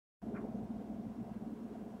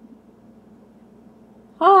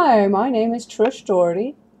Hi, my name is Trish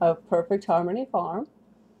Doherty of PurrFect Harmony Farm.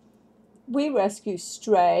 We rescue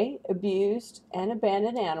stray, abused, and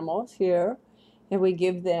abandoned animals here, and we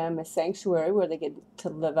give them a sanctuary where they get to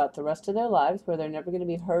live out the rest of their lives, where they're never going to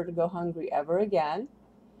be hurt or go hungry ever again.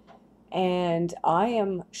 And I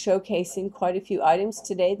am showcasing quite a few items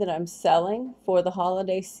today that I'm selling for the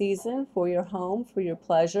holiday season, for your home, for your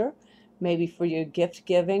pleasure, maybe for your gift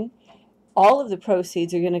giving. All of the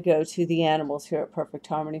proceeds are going to go to the animals here at PurrFect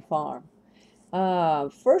Harmony Farm.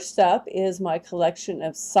 First up is my collection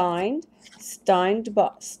of signed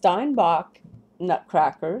Steinbach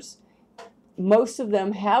Nutcrackers. Most of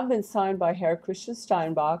them have been signed by Herr Christian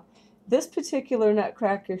Steinbach. This particular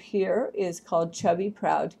Nutcracker here is called Chubby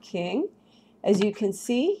Proud King. As you can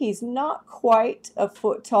see, he's not quite a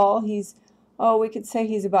foot tall. We could say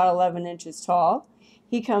he's about 11 inches tall.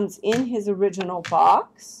 He comes in his original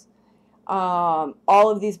box. All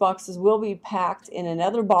of these boxes will be packed in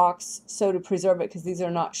another box so to preserve it, because these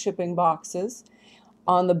are not shipping boxes.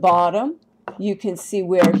 On the bottom you can see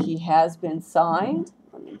where he has been signed.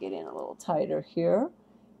 Let me get in a little tighter here.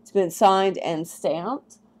 It's been signed and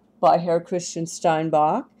stamped by Herr Christian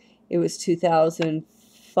Steinbach. It was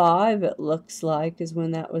 2005, it looks like, is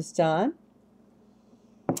when that was done.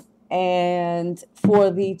 And for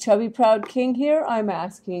the Chubby Proud King here, I'm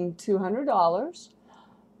asking $200.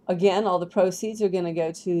 Again, all the proceeds are going to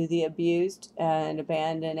go to the abused and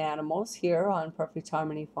abandoned animals here on PurrFect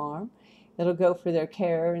Harmony Farm. It'll go for their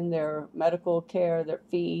care and their medical care, their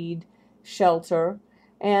feed, shelter,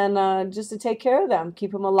 and just to take care of them,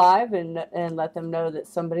 keep them alive, and let them know that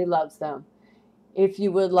somebody loves them. If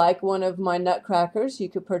you would like one of my nutcrackers, you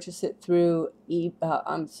could purchase it through through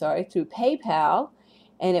PayPal,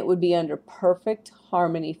 and it would be under PurrFect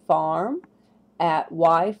Harmony Farm at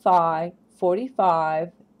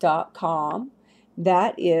Wi-Fi45.com.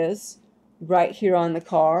 That is right here on the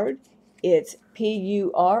card. It's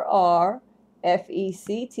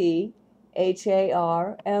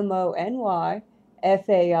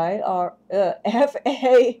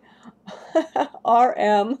PurrFectHarmony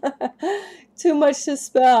too much to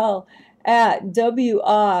spell, at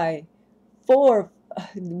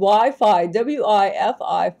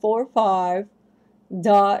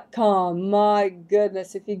Wi-Fi45.com. My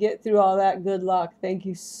goodness, if you get through all that, good luck. Thank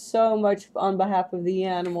you so much on behalf of the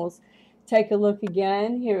animals. Take a look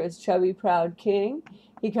again. Here is Chubby Proud King.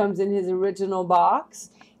 He comes in his original box.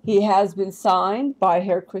 He has been signed by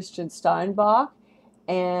Herr Christian Steinbach,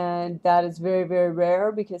 and that is very, very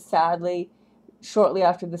rare, because sadly, shortly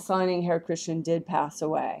after the signing, Herr Christian did pass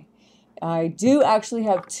away. I do actually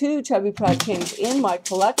have two Chubby Proud Kings in my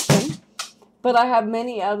collection, but I have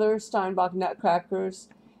many other Steinbach Nutcrackers.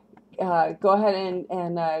 Go ahead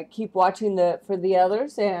and keep watching for the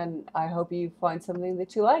others, and I hope you find something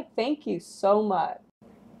that you like. Thank you so much.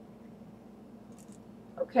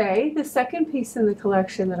 Okay, the second piece in the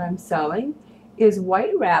collection that I'm selling is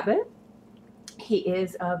White Rabbit. He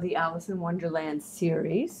is of the Alice in Wonderland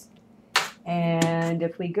series. And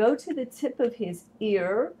if we go to the tip of his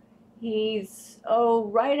ear, he's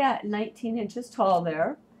right at 19 inches tall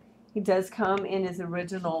there. He does come in his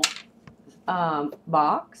original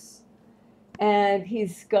box. And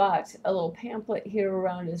he's got a little pamphlet here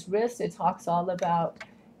around his wrist. It talks all about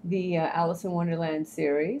the Alice in Wonderland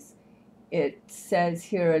series. It says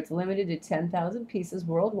here it's limited to 10,000 pieces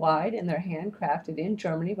worldwide, and they're handcrafted in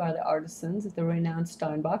Germany by the artisans at the renowned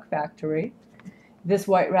Steinbach factory. This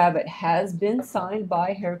White Rabbit has been signed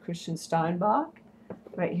by Herr Christian Steinbach.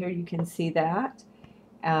 Right here you can see that.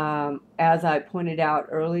 As I pointed out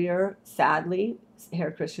earlier, sadly,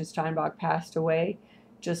 Herr Christian Steinbach passed away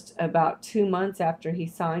just about 2 months after he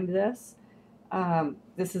signed this.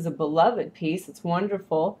 This is a beloved piece. It's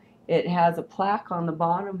wonderful. It has a plaque on the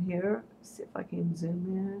bottom here. Let's see if I can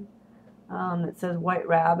zoom in. That says White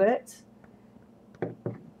Rabbit.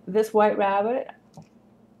 This White Rabbit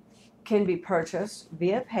can be purchased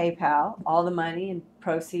via PayPal. All the money and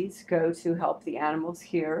proceeds go to help the animals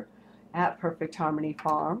here at PurrFect Harmony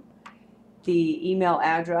Farm. The email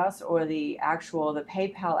address, or the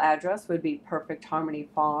PayPal address, would be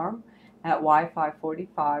PurrFectHarmonyFarm at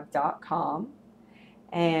Wi-Fi45.com.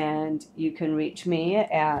 And you can reach me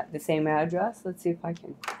at the same address. Let's see if I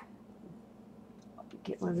can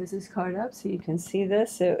get my business card up so you can see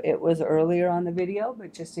this. It was earlier on the video,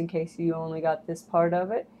 but just in case you only got this part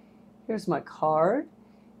of it, here's my card.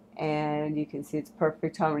 And you can see it's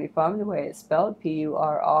PurrFect Harmony Farm, the way it's spelled,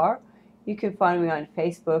 P-U-R-R. You can find me on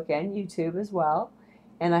Facebook and YouTube as well.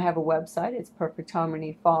 And I have a website. It's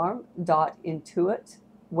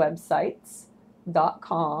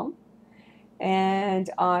PurrFectHarmonyFarm.intuitwebsites.com. And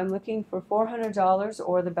I'm looking for $400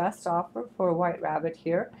 or the best offer for a white rabbit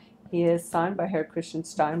here. He is signed by Herr Christian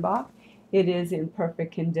Steinbach. It is in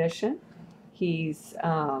perfect condition. He's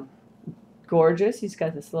gorgeous. He's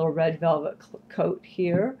got this little red velvet coat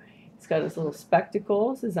here. He's got his little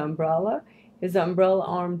spectacles, his umbrella. His umbrella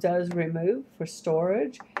arm does remove for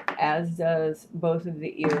storage, as does both of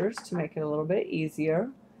the ears to make it a little bit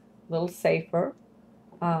easier, a little safer.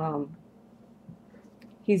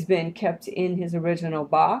 He's been kept in his original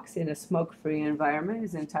box in a smoke-free environment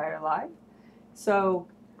his entire life. So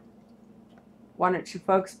why don't you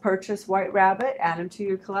folks purchase White Rabbit, add him to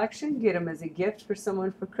your collection, get him as a gift for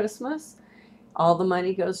someone for Christmas. All the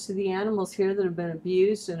money goes to the animals here that have been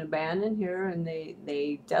abused and abandoned here, and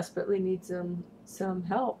they desperately need some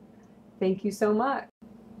help. Thank you so much.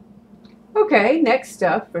 Okay, next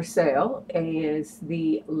up for sale is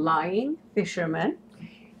the Lying Fisherman.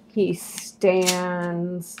 He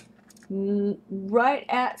stands right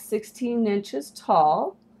at 16 inches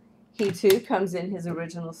tall. He too comes in his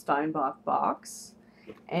original Steinbach box,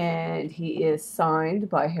 and he is signed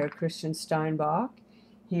by Herr Christian Steinbach.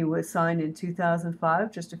 He was signed in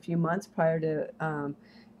 2005, just a few months prior to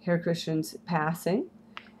Herr Christian's passing.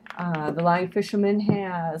 The Lying Fisherman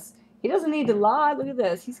he doesn't need to lie, look at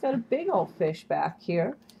this. He's got a big old fish back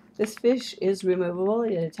here. This fish is removable.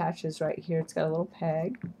 It attaches right here. It's got a little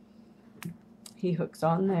peg. He hooks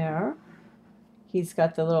on there. He's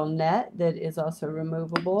got the little net that is also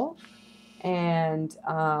removable. And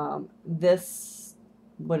this,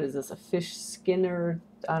 what is this, a fish skinner?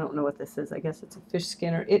 I don't know what this is. I guess it's a fish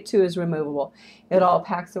skinner. It too is removable. It all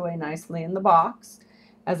packs away nicely in the box.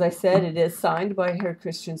 As I said, it is signed by Herr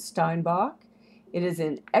Christian Steinbach. It is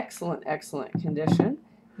in excellent, excellent condition.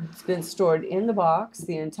 It's been stored in the box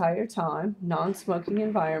the entire time, non-smoking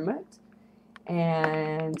environment.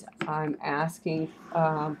 And I'm asking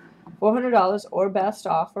 $400 or best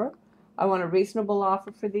offer. I want a reasonable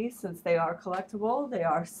offer for these since they are collectible. They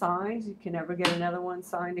are signed. You can never get another one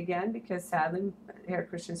signed again because sadly Herr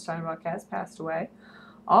Christian Steinbach has passed away.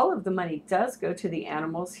 All of the money does go to the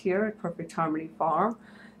animals here at PurrFect Harmony Farm.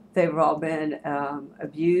 They've all been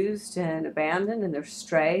abused and abandoned, and they're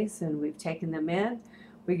strays, and we've taken them in.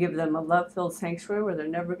 We give them a love-filled sanctuary where they're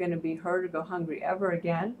never going to be hurt or go hungry ever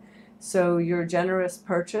again. So your generous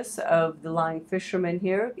purchase of the Lying Fisherman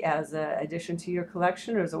here as an addition to your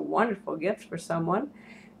collection is a wonderful gift for someone.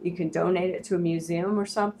 You can donate it to a museum or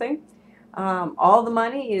something. All the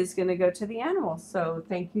money is going to go to the animals, so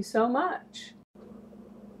thank you so much.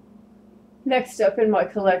 Next up in my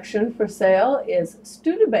collection for sale is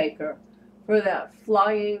Studebaker, for that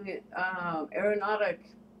flying aeronautic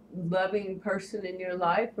loving person in your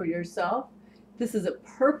life or yourself. This is a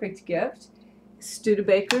perfect gift.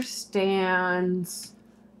 Studebaker stands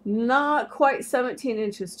not quite 17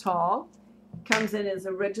 inches tall. Comes in his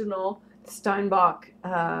original Steinbach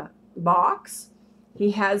box. He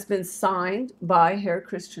has been signed by Herr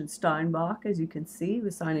Christian Steinbach, as you can see. He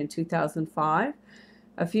was signed in 2005.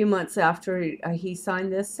 A few months after he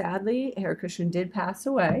signed this, sadly, Herr Christian did pass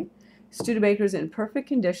away. Studebaker's in perfect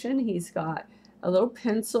condition. He's got a little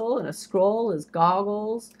pencil and a scroll, his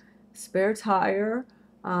goggles, spare tire,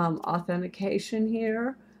 authentication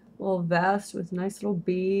here, little vest with nice little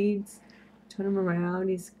beads. Turn him around.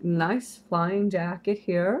 He's nice flying jacket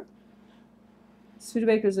here.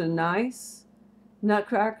 Studebaker's a nice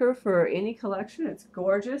nutcracker for any collection. It's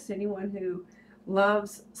gorgeous. Anyone who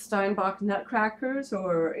loves Steinbach nutcrackers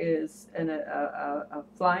or is a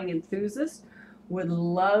flying enthusiast would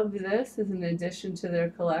love this as an addition to their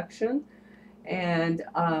collection. And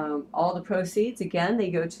all the proceeds, again,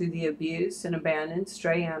 they go to the abused and abandoned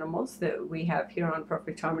stray animals that we have here on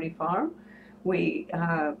PurrFect Harmony Farm. We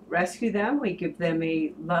rescue them. We give them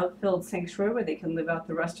a love-filled sanctuary where they can live out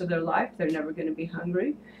the rest of their life. They're never going to be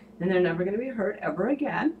hungry, and they're never going to be hurt ever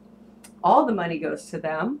again. All the money goes to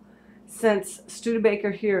them. Since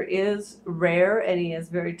Studebaker here is rare and he is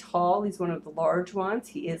very tall, he's one of the large ones.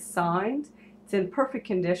 He is signed. It's in perfect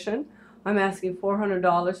condition. I'm asking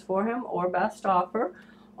 $400 for him or best offer.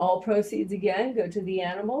 All proceeds, again, go to the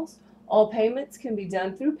animals. All payments can be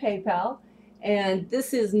done through PayPal. And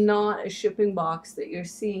this is not a shipping box that you're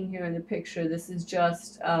seeing here in the picture. This is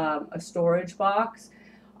just a storage box.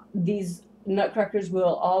 These nutcrackers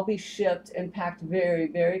will all be shipped and packed very,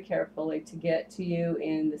 very carefully to get to you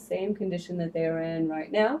in the same condition that they are in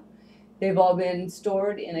right now. They've all been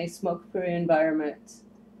stored in a smoke-free environment.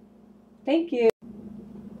 Thank you.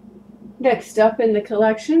 Next up in the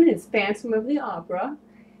collection is Phantom of the Opera.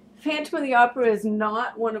 Phantom of the Opera is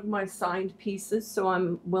not one of my signed pieces, so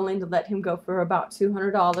I'm willing to let him go for about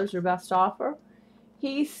 $200 or best offer.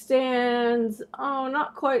 He stands, oh,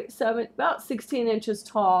 not quite about 16 inches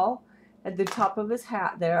tall at the top of his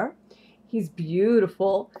hat there. He's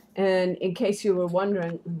beautiful. And in case you were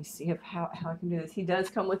wondering, let me see how I can do this. He does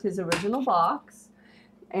come with his original box.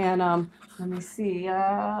 And let me see,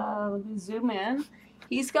 let me zoom in.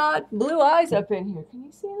 He's got blue eyes up in here. Can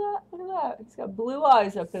you see that? Look at that. He's got blue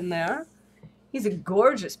eyes up in there. He's a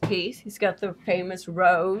gorgeous piece. He's got the famous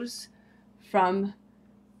rose from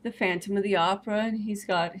the Phantom of the Opera, and he's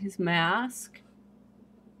got his mask.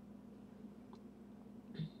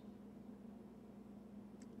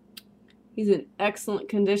 He's in excellent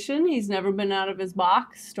condition. He's never been out of his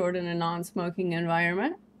box, stored in a non-smoking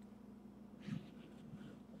environment.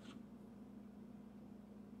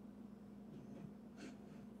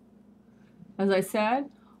 As I said,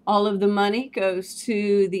 all of the money goes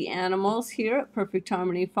to the animals here at PurrFect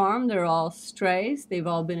Harmony Farm. They're all strays. They've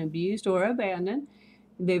all been abused or abandoned.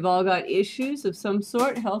 They've all got issues of some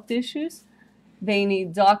sort, health issues. They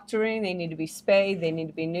need doctoring. They need to be spayed. They need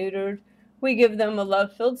to be neutered. We give them a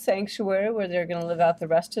love-filled sanctuary where they're going to live out the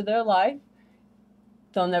rest of their life.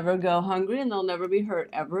 They'll never go hungry and they'll never be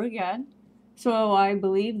hurt ever again. So I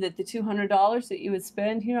believe that the $200 that you would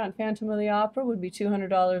spend here on Phantom of the Opera would be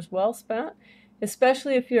 $200 well spent,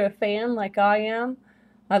 especially if you're a fan like I am.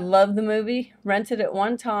 I love the movie, rented it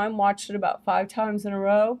one time, watched it about 5 times in a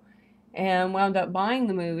row, and wound up buying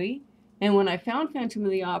the movie. And when I found Phantom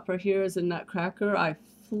of the Opera here as a Nutcracker, I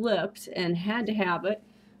flipped and had to have it.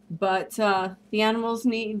 But the animals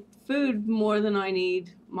need food more than I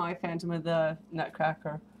need my Phantom of the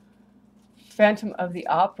Nutcracker. Phantom of the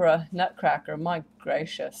Opera Nutcracker, my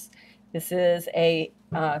gracious. This is a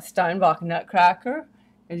Steinbach Nutcracker.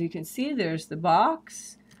 As you can see, there's the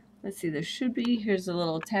box. Let's see, there should be, here's a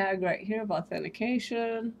little tag right here of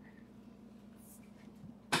authentication.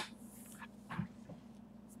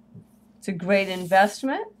 It's a great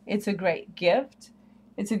investment. It's a great gift.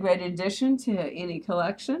 It's a great addition to any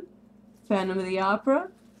collection. Phantom of the Opera,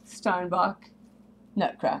 Steinbach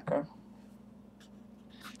Nutcracker.